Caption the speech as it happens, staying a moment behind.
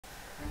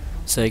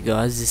So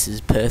guys, this is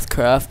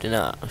Perthcraft, and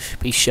I should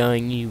be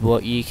showing you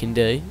what you can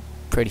do.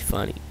 Pretty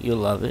funny, you'll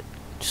love it,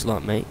 just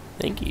like me.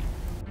 Thank you.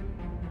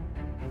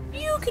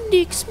 You can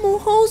dig small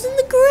holes in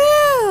the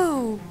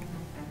ground.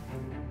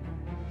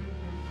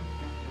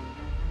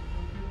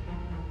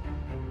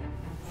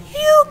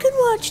 You can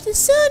watch the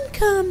sun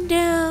come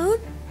down.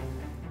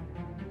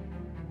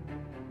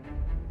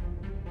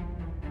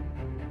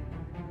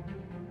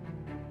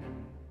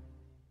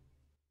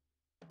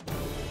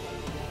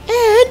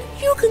 And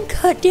you can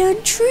cut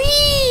down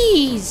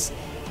trees.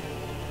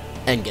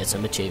 And get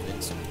some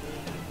achievements.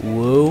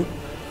 Whoa,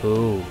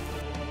 ho.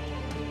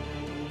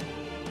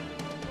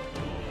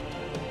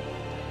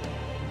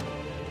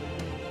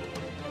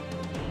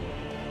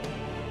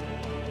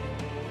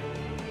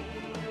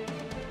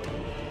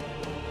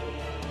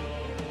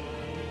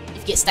 If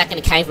you get stuck in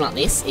a cave like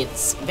this,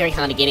 it's very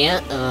hard to get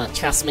out.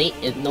 Trust me,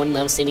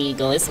 99% of you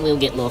guys will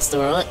get lost,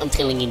 alright? I'm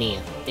telling you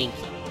now. Thank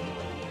you.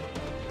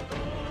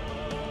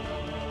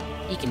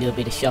 You can do a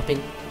bit of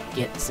shopping,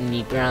 get some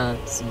new bras,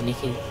 some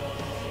knickers,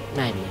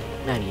 maybe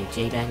a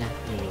G-banger,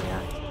 maybe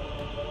not.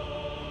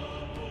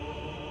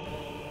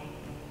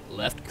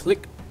 Left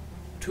click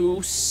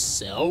to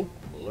sell,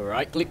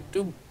 right click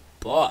to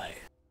buy.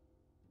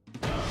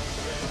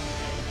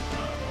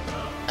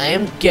 I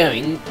am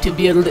going to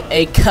build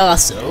a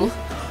castle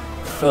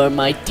for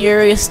my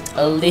dearest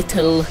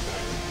little,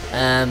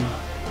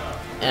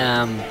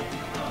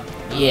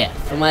 yeah,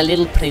 for my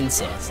little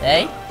princess,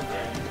 eh?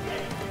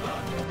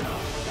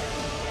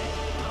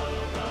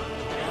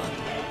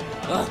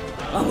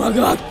 Oh my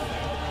god!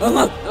 Oh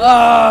my...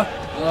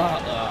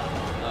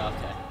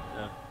 okay.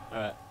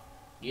 Alright.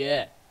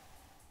 Yeah.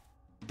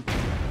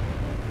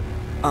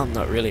 I'm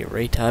not really a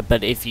retard,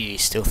 but if you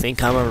still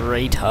think I'm a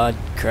retard,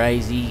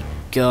 crazy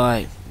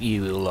guy,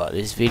 you will like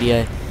this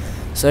video.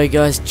 So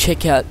guys,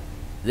 check out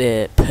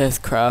the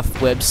Perthcraft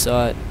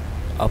website.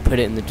 I'll put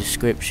it in the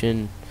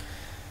description.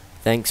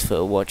 Thanks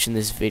for watching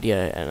this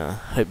video, and I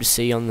hope to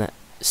see you on that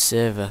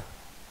server.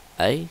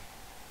 Eh?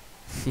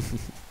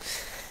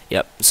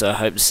 Yep, so I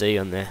hope to see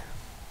you on there.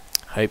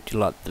 Hope you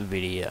liked the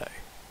video.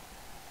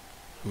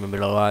 Remember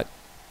to like,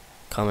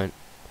 comment,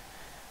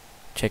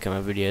 check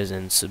out my videos,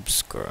 and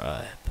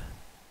subscribe.